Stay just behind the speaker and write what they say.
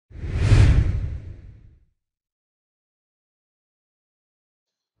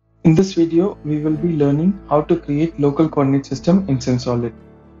In this video, we will be learning how to create local coordinate system in SimSolid.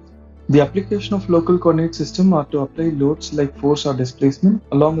 The application of local coordinate system are to apply loads like force or displacement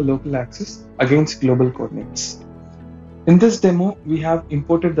along a local axis against global coordinates. In this demo, we have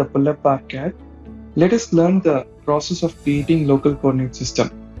imported the pull-up bar CAD. Let us learn the process of creating local coordinate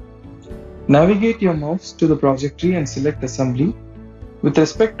system. Navigate your mouse to the project tree and select Assembly, with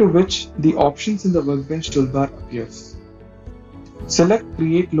respect to which the options in the workbench toolbar appears. Select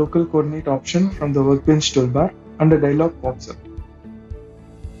Create Local Coordinate option from the Workbench toolbar and a dialog pops up.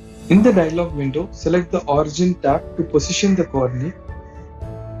 In the dialog window, select the Origin tab to position the coordinate.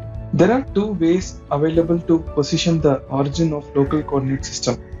 There are two ways available to position the origin of local coordinate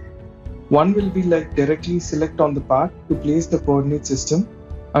system. One will be like directly select on the path to place the coordinate system,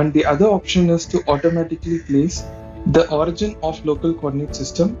 and the other option is to automatically place the origin of local coordinate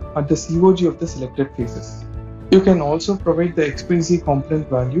system at the COG of the selected faces. You can also provide the XYZ component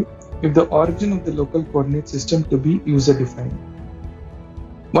value if the origin of the local coordinate system to be user-defined.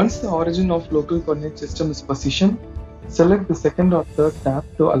 Once the origin of local coordinate system is positioned, select the second or third tab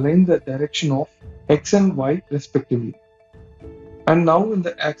to align the direction of X and Y respectively. And now in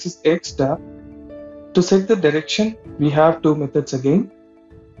the Axis X tab, to set the direction, we have two methods again.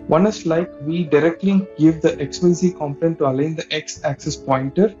 One is like we directly give the XYZ component to align the X axis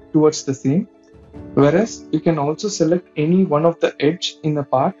pointer towards the same. Whereas you can also select any one of the edge in the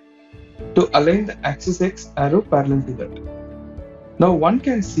part to align the axis X arrow parallel to that. Now one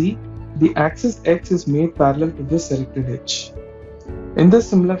can see the axis X is made parallel to the selected edge. In this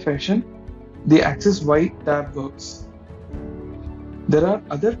similar fashion, the axis Y tab works. There are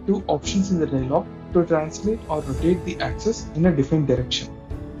other two options in the dialog to translate or rotate the axis in a different direction.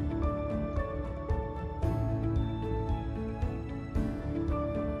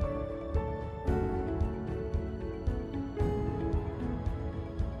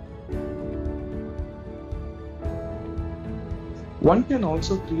 One can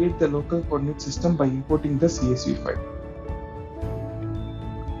also create the local coordinate system by importing the CSV file.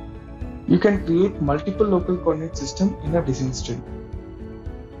 You can create multiple local coordinate systems in a design string.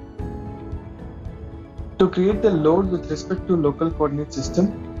 To create the load with respect to local coordinate system,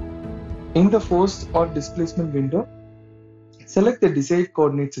 in the force or displacement window, select the desired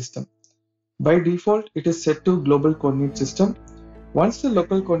coordinate system. By default, it is set to global coordinate system. Once the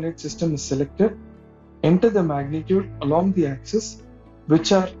local coordinate system is selected, enter the magnitude along the axis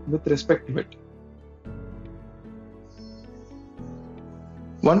which are with respect to it.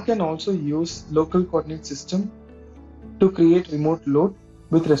 One can also use local coordinate system to create remote load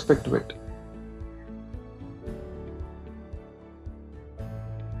with respect to it.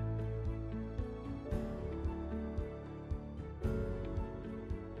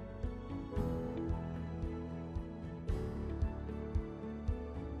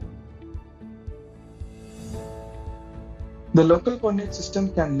 The local coordinate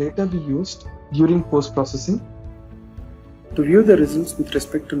system can later be used during post-processing. To view the results with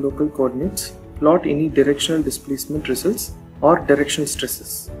respect to local coordinates, plot any directional displacement results or directional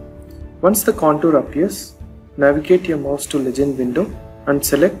stresses. Once the contour appears, navigate your mouse to Legend window and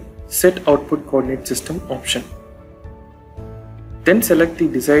select Set Output Coordinate System option. Then select the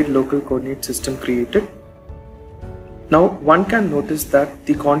desired local coordinate system created. Now one can notice that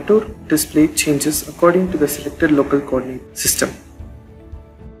the contour display changes according to the selected local coordinate system.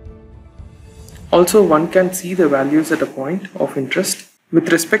 Also, one can see the values at a point of interest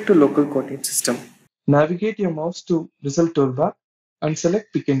with respect to local coordinate system. Navigate your mouse to Result toolbar and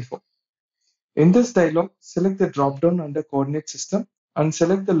select Pick Info. In this dialog, select the drop-down under Coordinate System and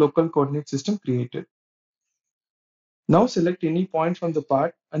select the local coordinate system created. Now select any point from the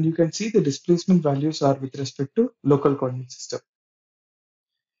part and you can see the displacement values are with respect to local coordinate system.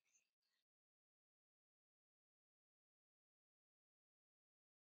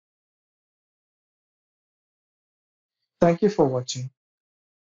 Thank you for watching.